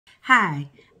Hi,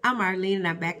 I'm Arlene and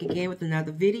I'm back again with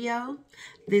another video.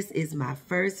 This is my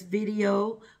first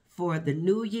video for the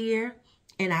new year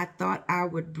and I thought I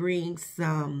would bring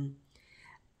some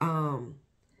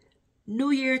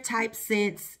new year type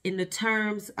scents in the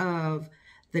terms of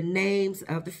the names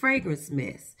of the fragrance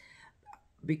mist,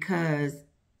 because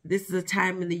this is a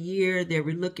time in the year that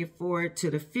we're looking forward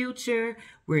to the future.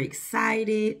 We're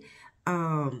excited.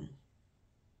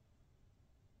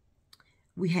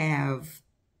 We have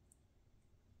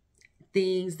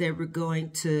things that we're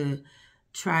going to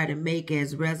try to make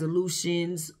as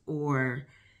resolutions, or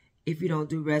if you don't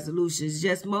do resolutions,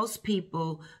 just most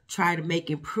people try to make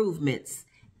improvements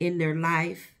in their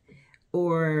life,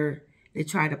 or they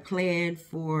try to plan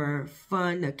for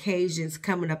fun occasions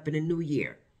coming up in the new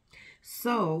year.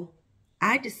 So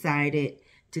I decided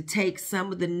to take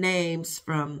some of the names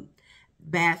from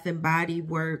Bath and Body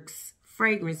Works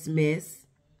fragrance mist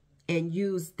and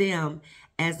use them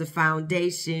as the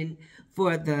foundation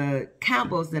for the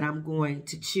combos that I'm going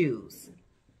to choose.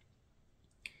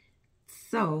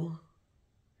 So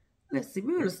let's see,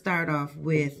 we're going to start off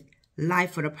with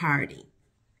Life of the Party.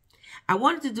 I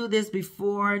wanted to do this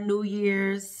before New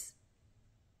Year's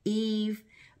Eve,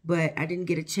 but I didn't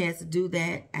get a chance to do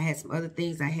that. I had some other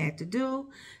things I had to do.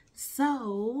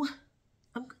 So,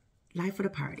 Life of the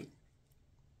Party.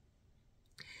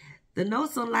 The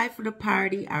notes on Life of the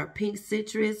Party are pink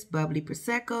citrus, bubbly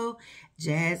prosecco,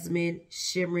 jasmine,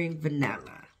 shimmering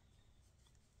vanilla.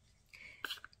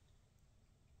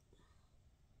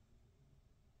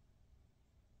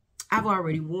 I've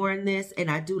already worn this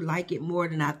and I do like it more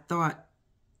than I thought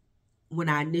when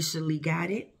I initially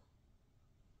got it.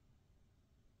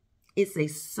 It's a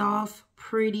soft,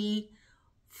 pretty,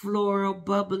 floral,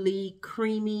 bubbly,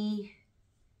 creamy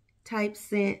type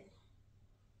scent.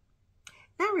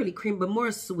 Not really cream, but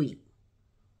more sweet.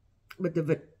 But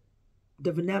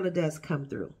the vanilla does come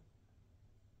through.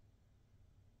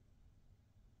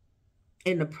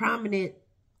 And the prominent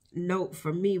note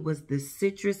for me was the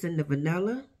citrus and the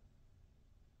vanilla.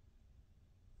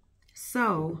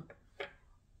 So,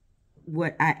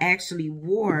 what I actually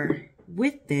wore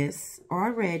with this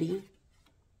already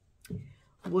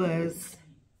was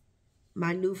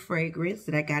my new fragrance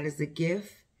that I got as a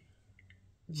gift,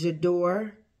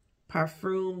 J'adore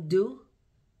Parfum.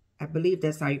 I believe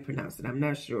that's how you pronounce it. I'm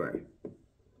not sure.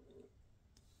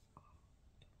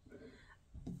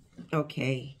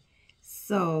 Okay,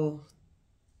 so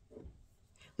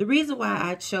the reason why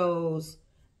I chose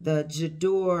the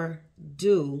J'adore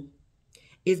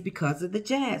is because of the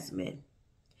jasmine.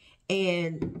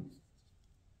 And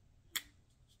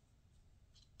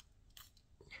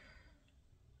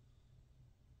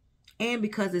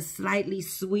because it's slightly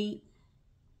sweet,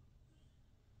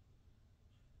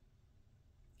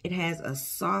 it has a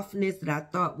softness that I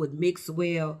thought would mix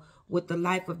well with the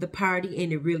Life of the Party,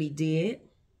 and it really did.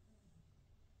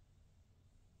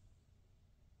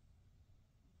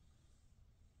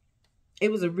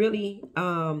 It was a really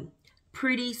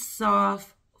pretty,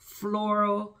 soft,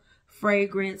 floral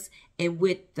fragrance, and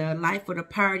with the Life of the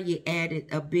Party, it added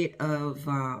a bit of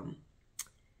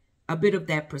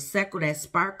that prosecco, that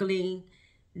sparkling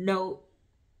note.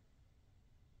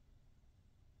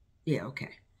 Yeah,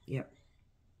 okay, yep.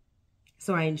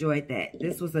 So I enjoyed that.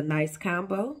 This was a nice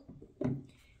combo,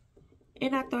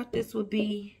 and I thought this would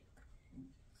be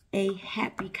a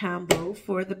happy combo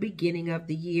for the beginning of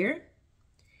the year.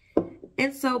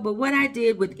 And so, but what I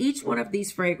did with each one of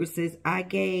these fragrances, I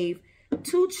gave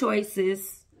 2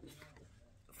 choices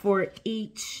for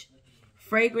each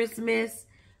fragrance mist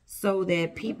so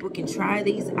that people can try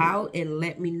these out and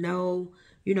let me know,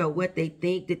 you know, what they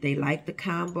think. Did they like the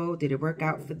combo? Did it work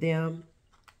out for them?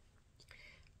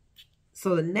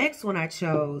 So the next one I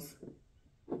chose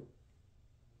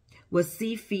was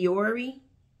Fiori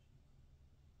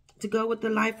to go with the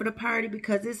Life of the Party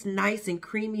because it's nice and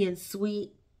creamy and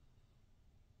sweet.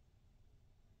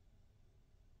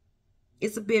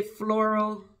 It's a bit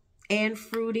floral and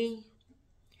fruity.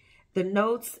 The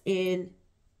notes in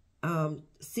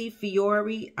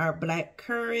Fiori are black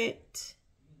currant.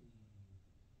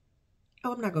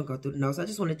 Oh, I'm not going to go through the notes. I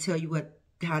just want to tell you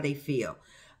how they feel.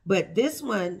 But this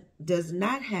one does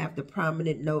not have the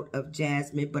prominent note of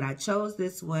jasmine, but I chose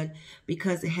this one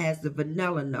because it has the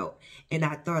vanilla note. And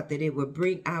I thought that it would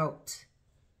bring out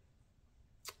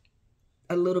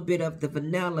a little bit of the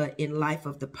vanilla in Life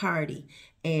of the Party.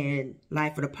 And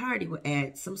Life of the Party will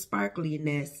add some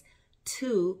sparkliness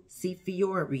to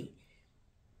Fiori.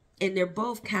 And they're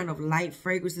both kind of light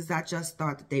fragrances. I just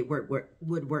thought that they would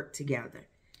work together.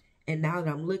 And now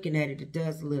that I'm looking at it, it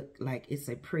does look like it's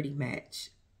a pretty match.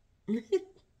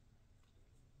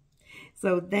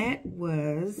 So that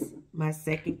was my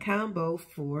second combo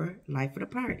for Life of the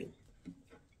Party.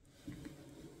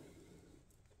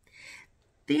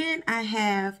 Then I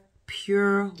have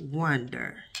Pure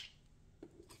Wonder.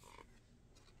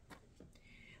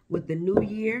 With the new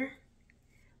year,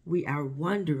 we are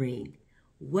wondering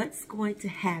what's going to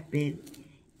happen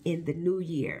in the new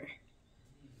year.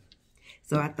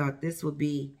 So I thought this would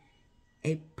be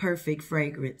a perfect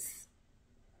fragrance.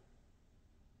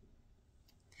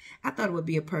 I thought it would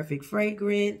be a perfect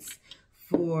fragrance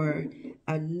for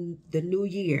the new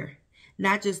year.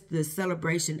 Not just the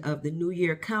celebration of the new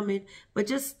year coming, but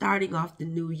just starting off the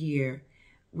new year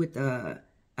with a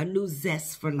new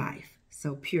zest for life.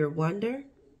 So Pure Wonder.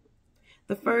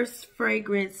 The first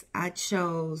fragrance I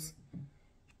chose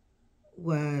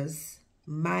was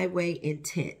My Way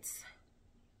Intense.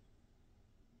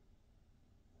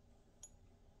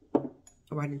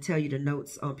 Oh, I didn't tell you the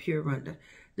notes on Pure Wonder.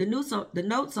 The notes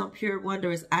on Pure Wonder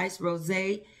is Ice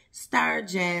Rosé, Star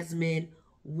Jasmine,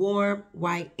 Warm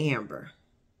White Amber.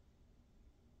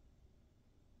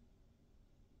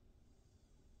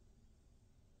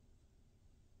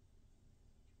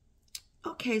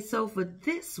 Okay, so for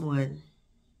this one,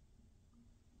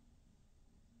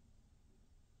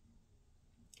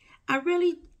 I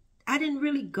didn't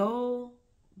really go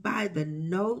by the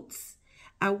notes.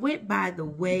 I went by the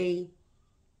way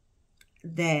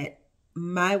that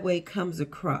My Way comes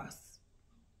across.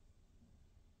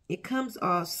 It comes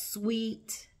off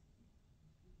sweet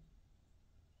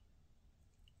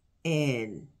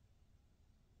and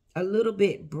a little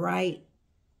bit bright.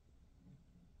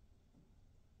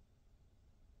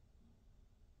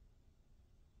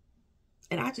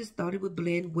 And I just thought it would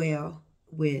blend well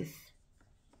with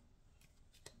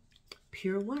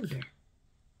Pure Wonder.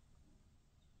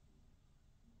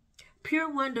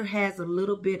 Pure Wonder has a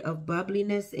little bit of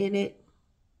bubbliness in it.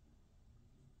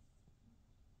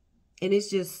 And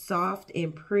it's just soft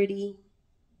and pretty.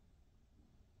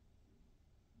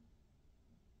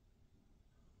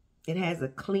 It has a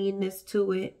cleanness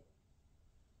to it.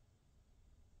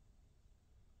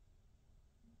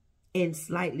 And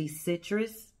slightly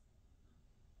citrus.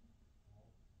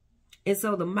 And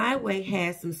so the My Way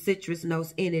has some citrus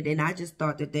notes in it, and I just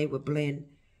thought that they would blend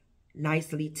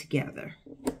nicely together.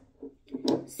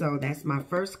 So that's my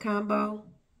first combo,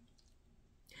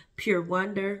 Pure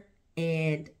Wonder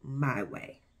and My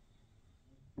Way.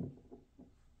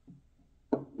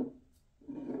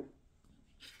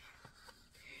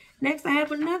 Next, I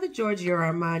have another Giorgio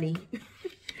Armani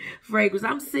fragrance.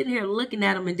 I'm sitting here looking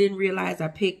at them and didn't realize I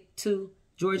picked two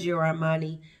Giorgio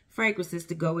Armani fragrances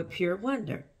to go with Pure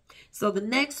Wonder. So the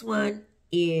next one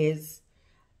is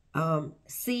Passione.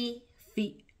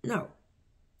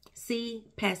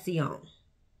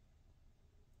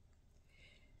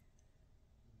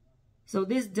 So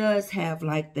this does have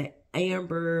like the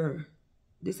amber.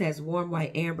 This has warm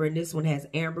white amber, and this one has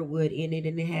amber wood in it,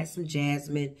 and it has some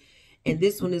jasmine. And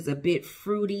this one is a bit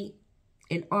fruity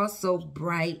and also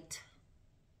bright.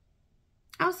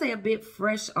 I'll say a bit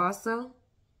fresh also.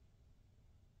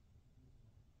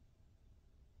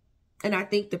 And I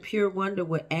think the Pure Wonder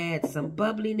would add some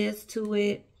bubbliness to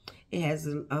it. It has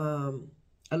a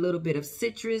little bit of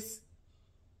citrus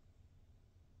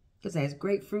because it has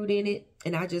grapefruit in it.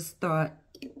 And I just thought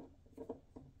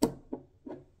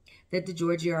that the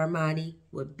Giorgio Armani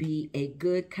would be a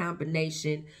good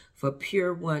combination for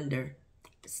Pure Wonder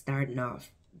starting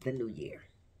off the new year.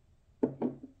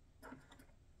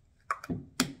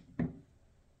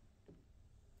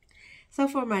 So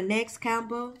for my next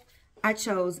combo, I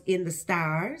chose In the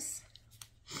Stars.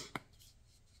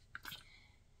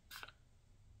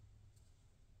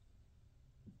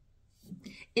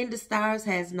 In the Stars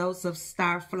has notes of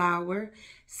starflower,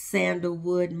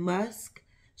 sandalwood musk,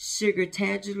 sugar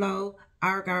tangelo,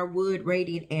 agar wood,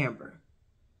 radiant amber.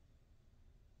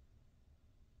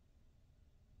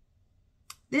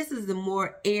 This is the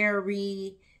more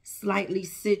airy, slightly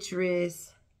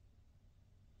citrus,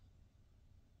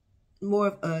 more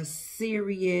of a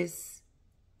serious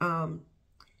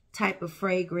type of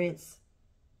fragrance.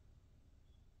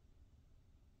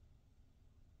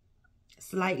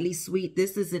 Slightly sweet.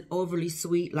 This isn't overly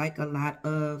sweet like a lot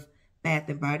of Bath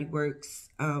and Body Works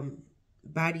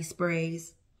body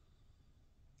sprays.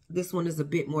 This one is a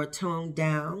bit more toned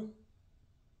down.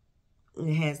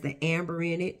 It has the amber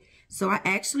in it. So I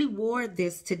actually wore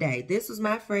this today. This was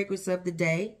my fragrance of the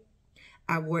day.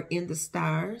 I wore In the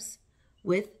Stars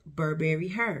with Burberry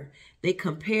Her. They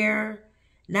compare,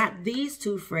 not these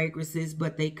two fragrances,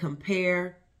 but they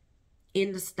compare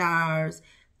In the Stars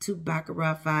to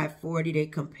Baccarat 540. They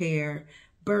compare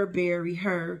Burberry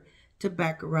Her to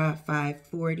Baccarat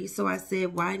 540. So I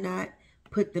said, why not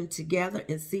put them together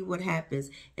and see what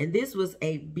happens. And this was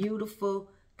a beautiful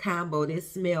combo.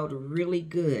 This smelled really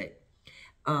good.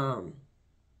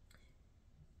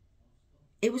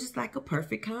 It was just like a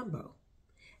perfect combo.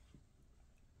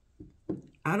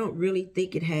 I don't really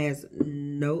think it has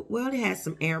well, it has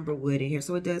some amber wood in here.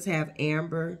 So it does have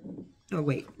amber. Oh,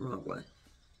 wait, wrong one.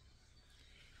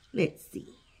 Let's see.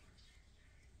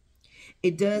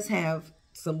 It does have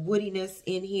some woodiness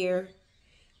in here.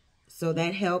 So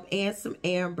that helped, and some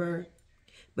amber.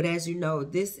 But as you know,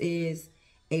 this is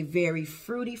a very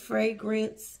fruity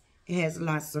fragrance. It has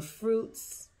lots of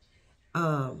fruits.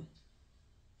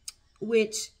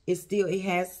 Which is still, it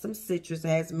has some citrus. It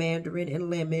has mandarin and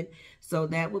lemon. So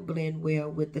that would blend well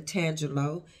with the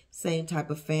Tangelo. Same type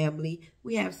of family.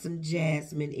 We have some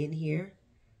jasmine in here.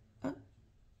 Oh,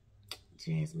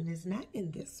 jasmine is not in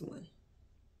this one.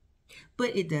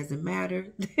 But it doesn't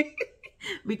matter.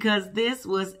 Because this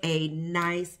was a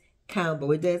nice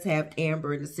combo. It does have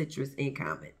amber and the citrus in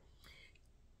common.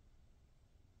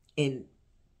 And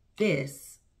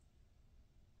this,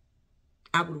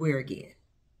 I would wear again.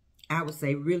 I would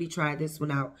say really try this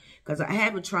one out, because I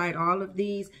haven't tried all of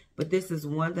these, but this is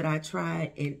one that I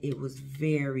tried and it was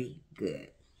very good.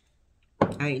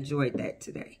 I enjoyed that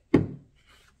today.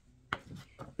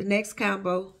 The next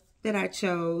combo that I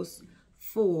chose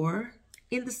for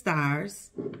In the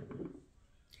Stars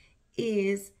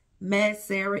is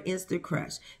Mancera Instant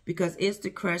Crush, because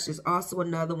Instant Crush is also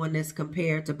another one that's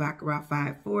compared to Baccarat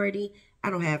 540. I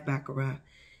don't have Baccarat,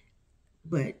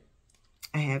 but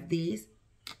I have these.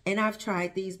 And I've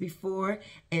tried these before,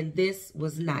 and this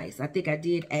was nice. I think I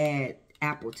did add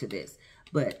apple to this.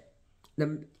 But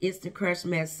the Instant Crush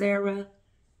Mancera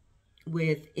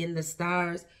with In the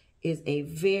Stars is a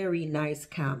very nice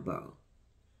combo.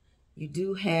 You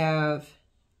do have,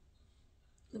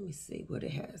 let me see what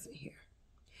it has in here.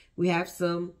 We have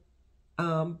some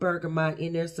bergamot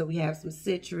in there, so we have some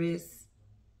citrus.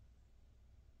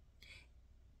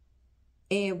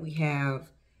 And we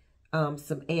have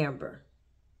some amber,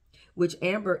 which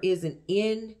amber isn't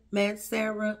in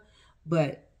Mancera,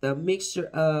 but the mixture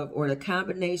of, or the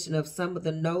combination of some of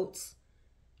the notes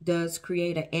does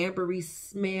create an ambery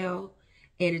smell,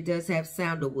 and it does have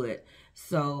sandalwood.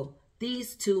 So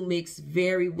these two mix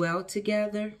very well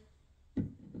together.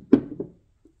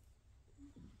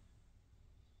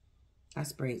 I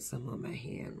sprayed some on my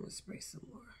hand. Let's spray some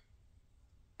more.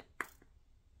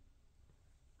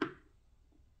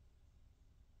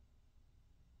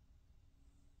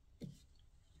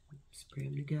 Spray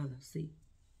them together, see?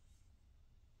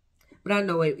 But I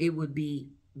know it would be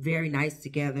very nice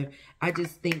together. I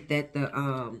just think that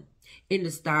the In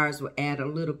the Stars will add a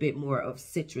little bit more of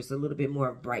citrus, a little bit more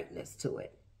of brightness to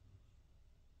it.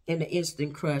 And the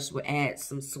Instant Crush will add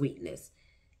some sweetness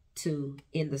to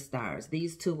In the Stars.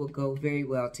 These two will go very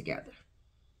well together.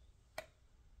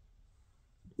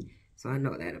 So I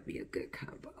know that'll be a good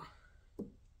combo.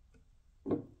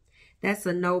 That's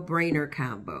a no-brainer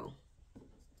combo.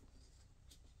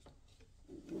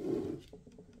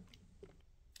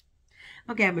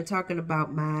 Okay, I've been talking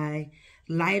about my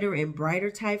lighter and brighter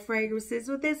type fragrances.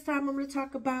 Well, this time I'm going to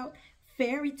talk about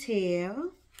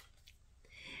Fairytale.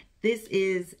 This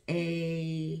is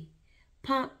a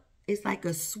pump. It's like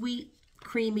a sweet,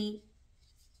 creamy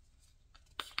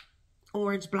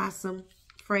orange blossom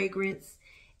fragrance.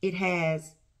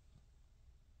 It's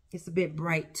a bit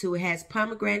bright too. It has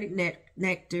pomegranate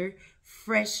nectar,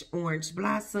 fresh orange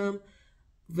blossom,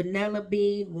 vanilla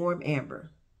bean, warm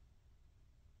amber.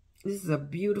 This is a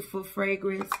beautiful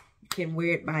fragrance. You can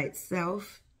wear it by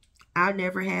itself. I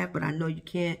never have, but I know you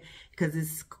can, because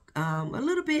it's a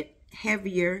little bit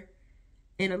heavier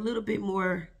and a little bit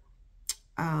more,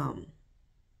 I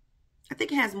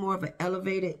think it has more of an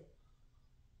elevated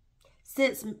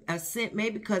scent,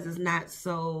 maybe because it's not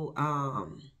so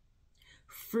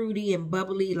fruity and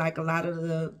bubbly like a lot of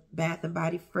the Bath &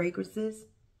 Body fragrances.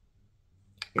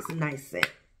 It's a nice scent.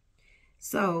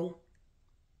 So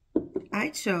I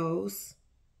chose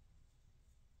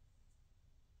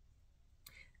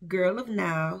Girl of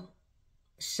Now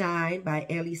Shine by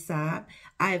Elie Saab.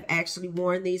 I have actually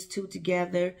worn these two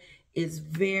together. It's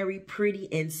very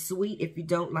pretty and sweet. If you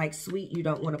don't like sweet, you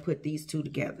don't want to put these two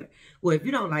together. Well, if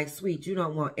you don't like sweet, you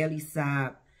don't want Elie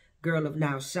Saab Girl of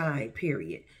Now Shine,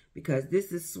 period. Because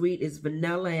this is sweet. It's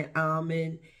vanilla and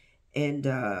almond, and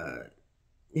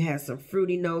it has some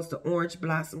fruity notes. The orange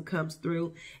blossom comes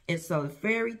through. And so the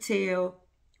Fairytale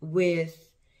with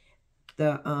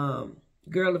the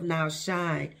Girl of Now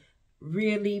Shine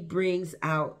really brings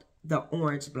out the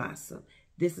orange blossom.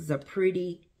 This is a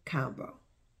pretty combo.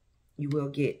 You will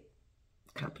get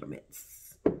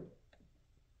compliments.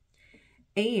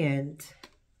 And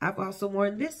I've also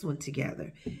worn this one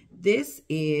together. This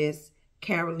is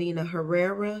Carolina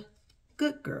Herrera,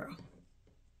 Good Girl.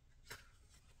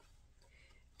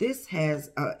 This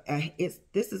has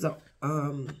this is a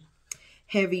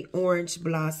heavy orange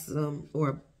blossom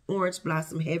or orange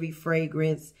blossom heavy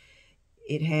fragrance.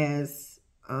 It has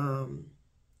the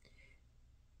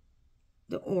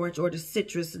orange or the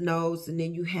citrus notes, and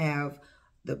then you have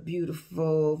the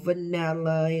beautiful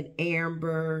vanilla and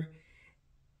amber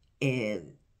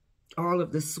and all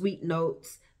of the sweet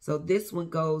notes. So this one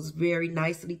goes very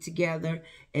nicely together,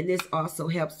 and this also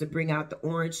helps to bring out the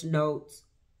orange notes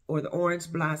or the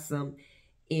orange blossom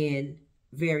in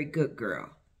Very Good Girl.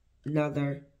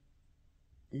 Another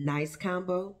nice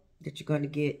combo that you're going to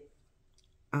get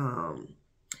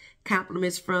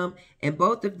compliments from. And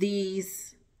both of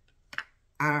these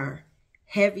are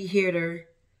heavy hitter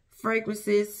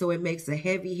fragrances, so it makes a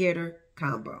heavy hitter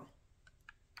combo.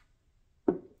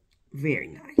 Very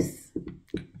nice.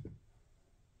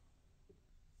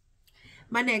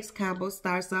 My next combo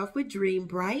starts off with Dream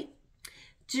Bright.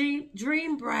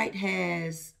 Dream Bright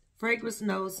has fragrance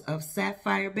notes of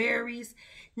sapphire berries,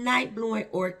 night blowing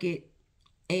orchid,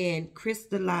 and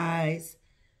crystallized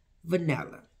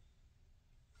vanilla.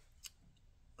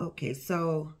 Okay,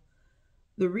 so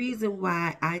the reason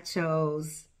why I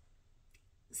chose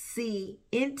C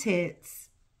Intense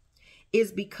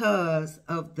is because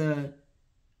of the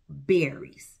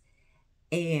berries.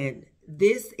 And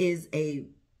this is a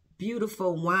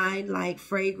beautiful wine-like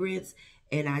fragrance,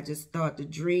 and I just thought the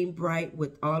Dream Bright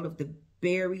with all of the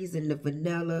berries and the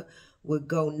vanilla would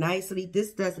go nicely.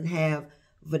 This doesn't have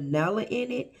vanilla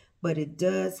in it, but it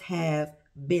does have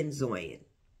benzoin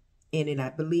in it. I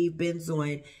believe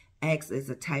benzoin acts as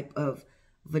a type of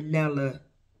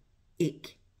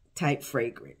vanilla-ic type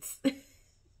fragrance.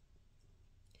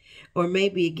 Or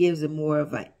maybe it gives it more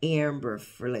of an amber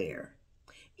flair.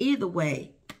 Either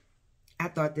way, I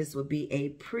thought this would be a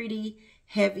pretty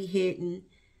heavy-hitting,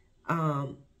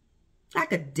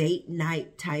 like a date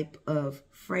night type of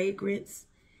fragrance.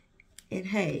 And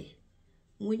hey,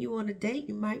 when you on a date,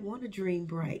 you might want to Dream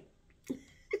Bright.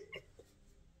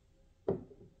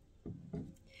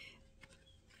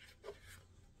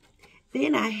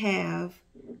 Then I have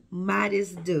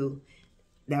Modest Dew.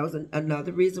 That was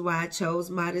another reason why I chose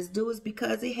Modest Dew, is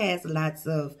because it has lots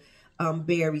of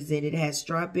berries in it. It has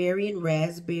strawberry and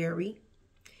raspberry.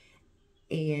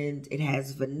 And it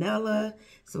has vanilla.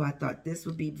 So I thought this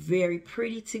would be very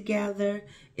pretty together.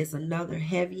 It's another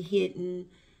heavy-hitting,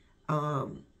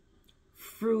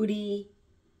 fruity,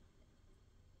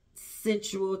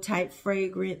 sensual type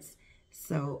fragrance.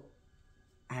 So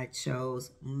I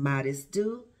chose Modest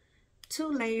Dew to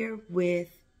layer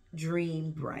with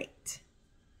Dream Bright.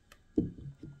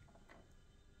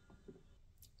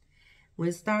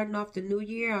 When starting off the new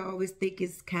year, I always think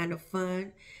it's kind of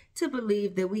fun to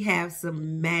believe that we have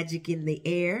some magic in the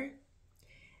air.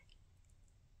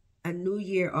 A new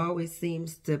year always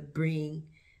seems to bring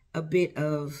a bit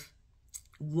of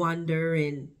wonder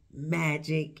and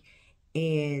magic,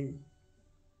 and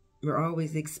we're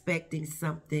always expecting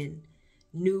something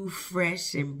new,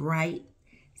 fresh, and bright.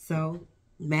 So,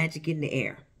 magic in the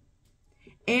air.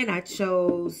 And I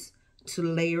chose to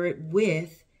layer it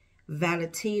with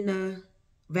Valentino,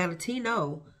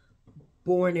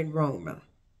 Born in Roma.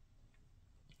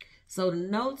 So the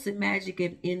notes and magic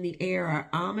in the air are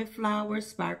almond flowers,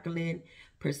 sparkling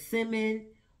persimmon,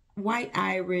 white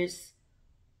iris,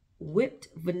 whipped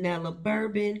vanilla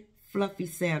bourbon, fluffy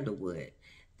sandalwood.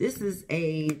 This is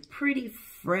a pretty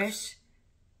fresh,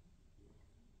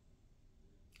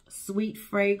 sweet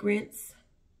fragrance.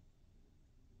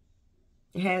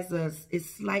 It's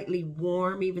slightly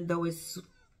warm, even though it's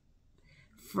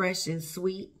fresh and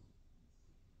sweet.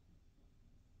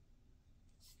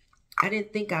 I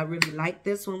didn't think I really liked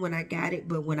this one when I got it,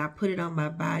 but when I put it on my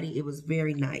body, it was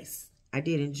very nice. I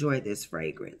did enjoy this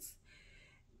fragrance.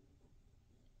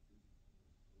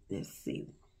 Let's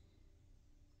see.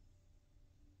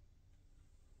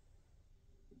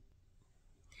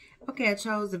 Okay, I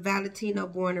chose the Valentino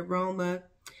Born in Roma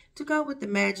to go with the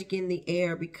magic in the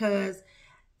air, because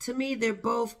to me, they're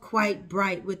both quite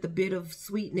bright with a bit of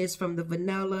sweetness from the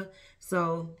vanilla.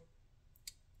 So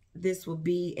this will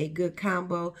be a good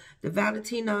combo. The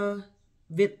Valentino,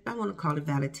 I want to call it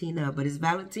Valentino, but it's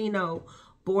Valentino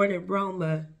Born in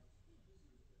Roma.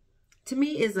 To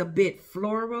me, is a bit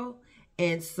floral,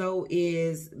 and so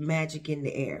is Magic in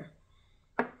the Air.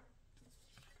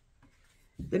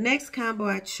 The next combo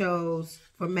I chose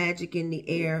for Magic in the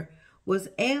Air was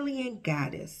Alien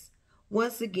Goddess.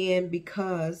 Once again,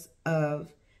 because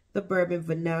of the bourbon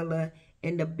vanilla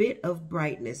and a bit of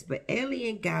brightness. But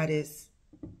Alien Goddess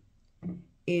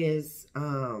is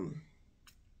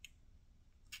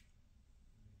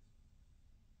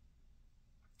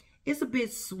it's a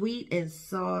bit sweet and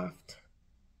soft.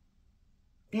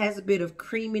 It has a bit of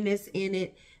creaminess in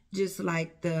it, just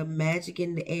like the Magic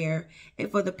in the Air.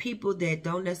 And for the people that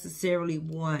don't necessarily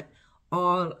want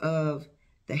all of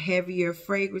the heavier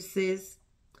fragrances,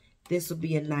 this will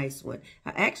be a nice one.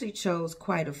 I actually chose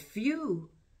quite a few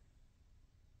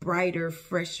brighter,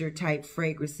 fresher type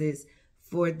fragrances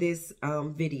for this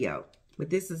video. But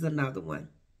this is another one.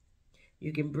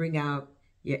 You can bring out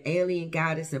your alien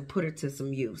goddess and put her to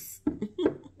some use.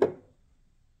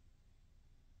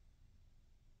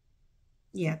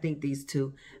 Yeah, I think these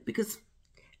two. Because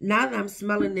now that I'm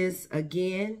smelling this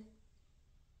again,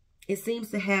 it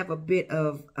seems to have a bit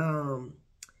of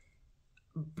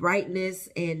brightness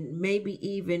and maybe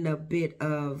even a bit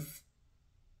of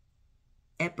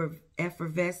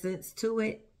effervescence to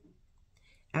it.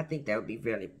 I think that would be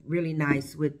really, really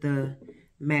nice with the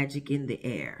Magic in the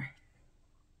Air.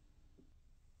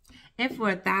 And for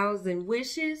 1,000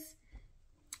 Wishes,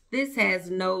 this has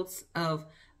notes of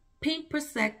pink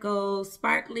Prosecco,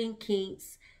 sparkling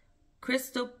kinks,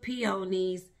 crystal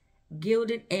peonies,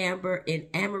 gilded amber, and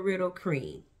amaretto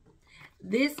cream.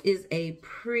 This is a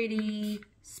pretty,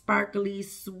 sparkly,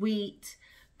 sweet,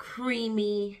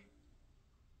 creamy,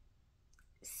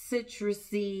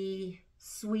 citrusy,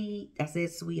 sweet, I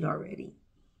said sweet already,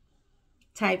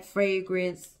 type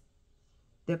fragrance.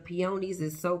 The peonies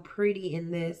is so pretty in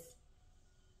this.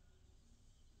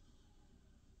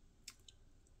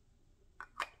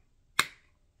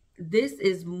 This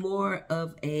is more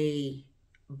of a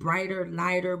brighter,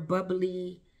 lighter,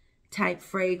 bubbly type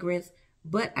fragrance,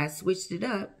 but I switched it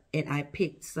up and I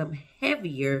picked some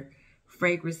heavier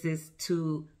fragrances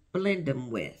to blend them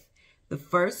with. The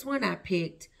first one I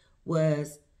picked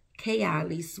was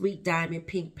Kayali Sweet Diamond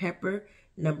Pink Pepper,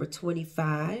 number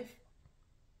 25.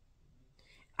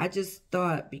 I just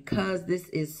thought because this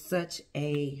is such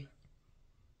a,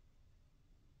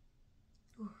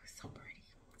 oh, so pretty,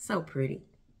 so pretty.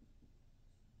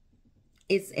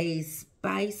 It's a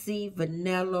spicy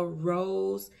vanilla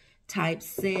rose type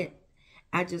scent.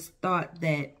 I just thought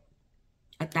that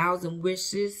 1,000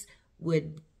 Wishes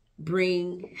would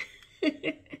bring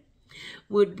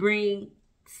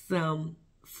some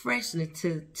freshness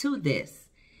to this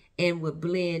and would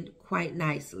blend quite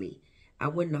nicely. I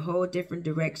went in a whole different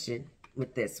direction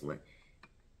with this one,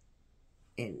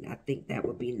 and I think that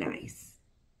would be nice.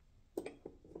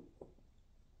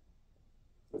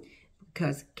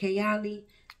 Because Kayali,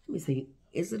 let me see,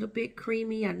 is it a bit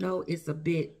creamy? I know it's a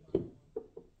bit, I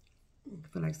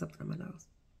feel like something on my nose.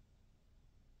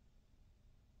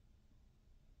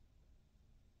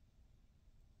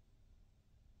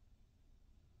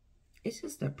 It's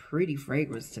just a pretty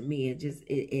fragrance to me.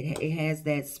 It has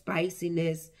that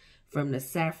spiciness from the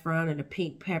saffron and the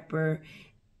pink pepper,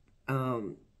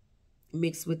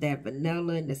 mixed with that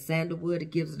vanilla and the sandalwood.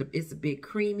 It gives it it's a bit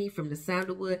creamy from the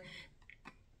sandalwood.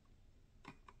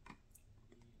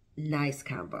 Nice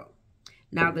combo.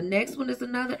 Now the next one is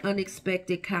another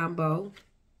unexpected combo.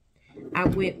 I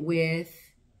went with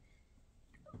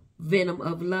Venom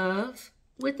of Love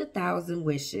with 1,000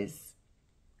 Wishes.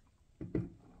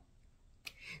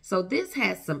 So this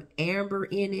has some amber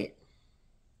in it.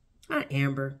 Not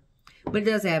amber, but it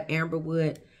does have amber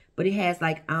wood. But it has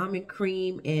like almond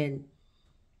cream and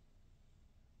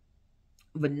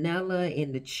vanilla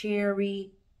and the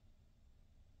cherry.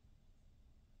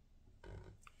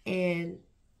 And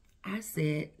I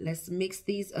said, let's mix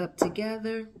these up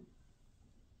together.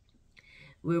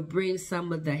 We'll bring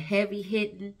some of the heavy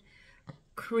hitting,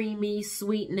 creamy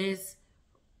sweetness,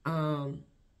 and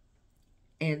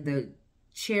the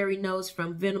cherry notes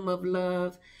from Venom of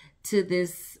Love to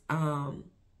this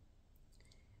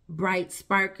bright,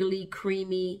 sparkly,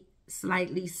 creamy,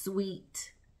 slightly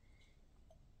sweet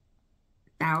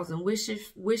 1,000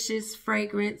 Wishes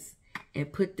fragrance,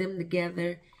 and put them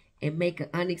together and make an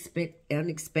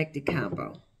unexpected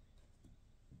combo.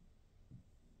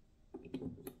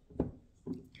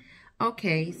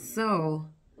 Okay, so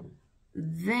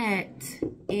that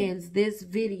ends this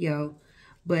video,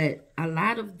 but a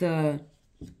lot of the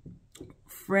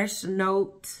fresh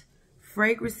note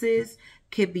fragrances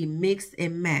can be mixed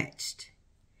and matched.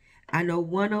 I know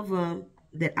one of them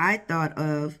that I thought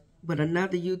of, but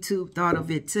another YouTube thought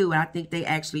of it too. I think they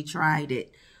actually tried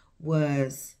it.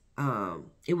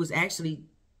 It was actually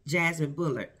Jasmine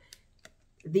Bullard.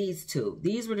 These two.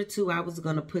 These were the two I was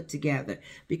going to put together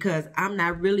because I'm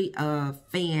not really a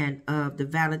fan of the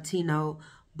Valentino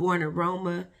Born in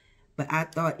Roma, but I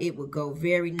thought it would go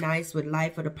very nice with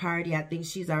Life of the Party. I think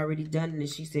she's already done it, and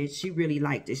she said she really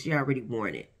liked it. She already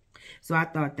worn it. So I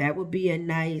thought that would be a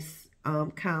nice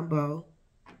combo.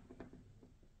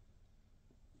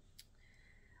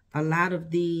 A lot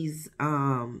of these,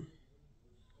 in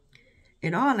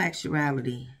all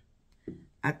actuality,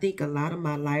 I think a lot of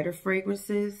my lighter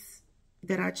fragrances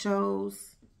that I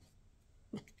chose,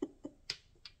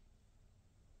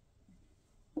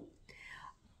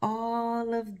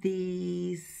 all of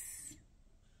these,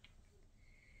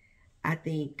 I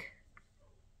think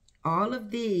all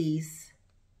of these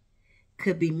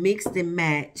could be mixed and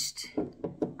matched.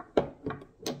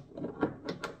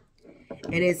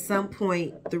 And at some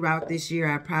point throughout this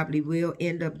year, I probably will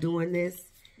end up doing this.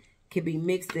 Can be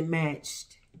mixed and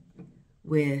matched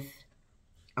with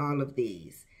all of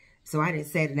these. So I didn't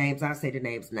say the names. I'll say the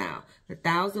names now. The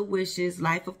Thousand Wishes,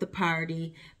 Life of the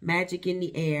Party, Magic in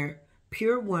the Air,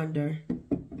 Pure Wonder.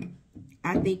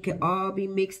 I think can all be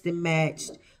mixed and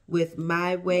matched with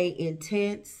My Way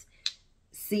Intense,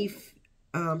 C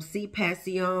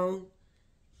Passione,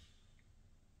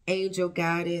 Angel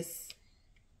Goddess,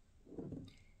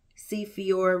 C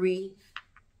Fiori,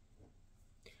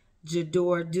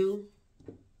 J'adore Parfum,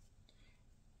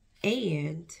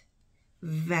 and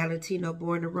Valentino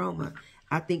Born in Roma.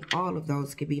 I think all of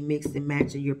those can be mixed and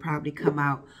matched, and you'll probably come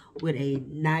out with a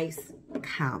nice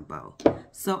combo.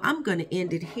 So I'm going to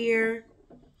end it here.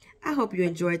 I hope you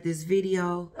enjoyed this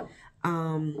video.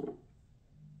 I'm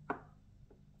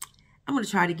going to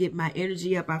try to get my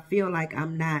energy up. I feel like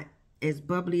I'm not as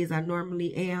bubbly as I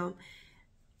normally am,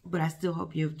 but I still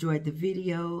hope you enjoyed the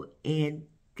video. And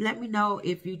let me know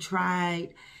if you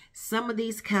tried some of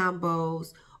these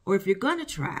combos, or if you're going to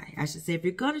try, I should say, if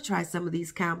you're going to try some of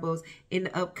these combos in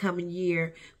the upcoming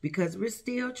year, because we're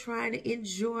still trying to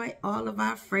enjoy all of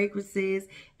our fragrances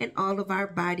and all of our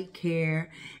body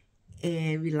care.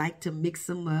 And we like to mix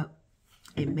them up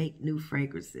and make new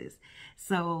fragrances.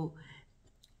 So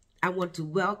I want to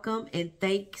welcome and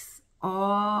thanks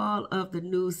all of the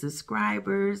new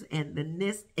subscribers and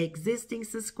the existing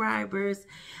subscribers.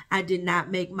 I did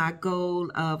not make my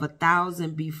goal of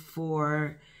 1,000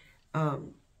 before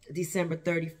December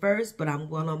 31st, but I'm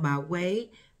well on my way.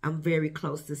 I'm very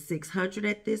close to 600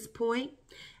 at this point.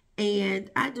 And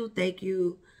I do thank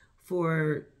you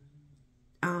for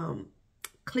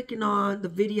clicking on the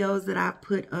videos that I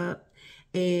put up.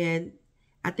 And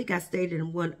I think I stated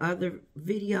in one other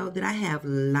video that I have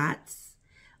lots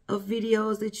of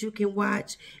videos that you can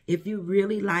watch. If you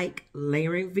really like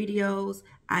layering videos,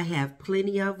 I have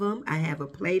plenty of them. I have a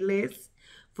playlist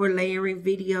for layering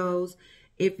videos.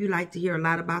 If you like to hear a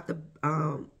lot about the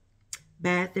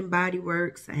Bath and Body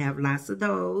Works, I have lots of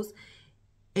those.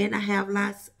 And I have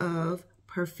lots of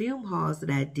perfume hauls that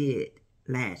I did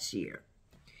last year.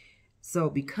 So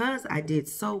because I did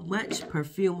so much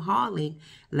perfume hauling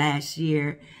last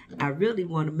year, I really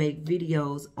want to make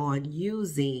videos on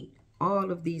using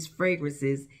all of these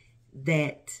fragrances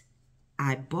that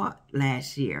I bought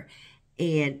last year,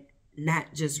 and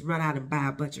not just run out and buy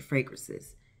a bunch of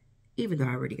fragrances, even though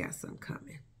I already got some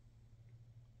coming.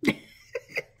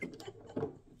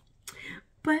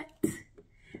 But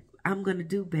I'm going to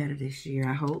do better this year,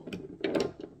 I hope.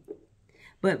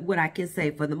 But what I can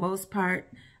say, for the most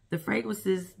part, the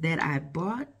fragrances that I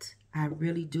bought, I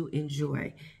really do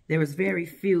enjoy. There was very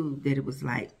few that it was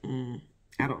like,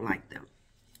 I don't like them.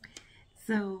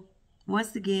 So,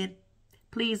 once again,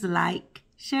 please like,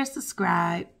 share,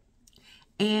 subscribe,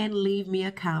 and leave me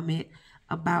a comment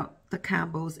about the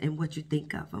combos and what you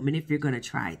think of them, and if you're going to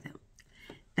try them.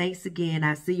 Thanks again.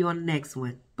 I'll see you on the next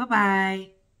one.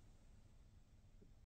 Bye-bye.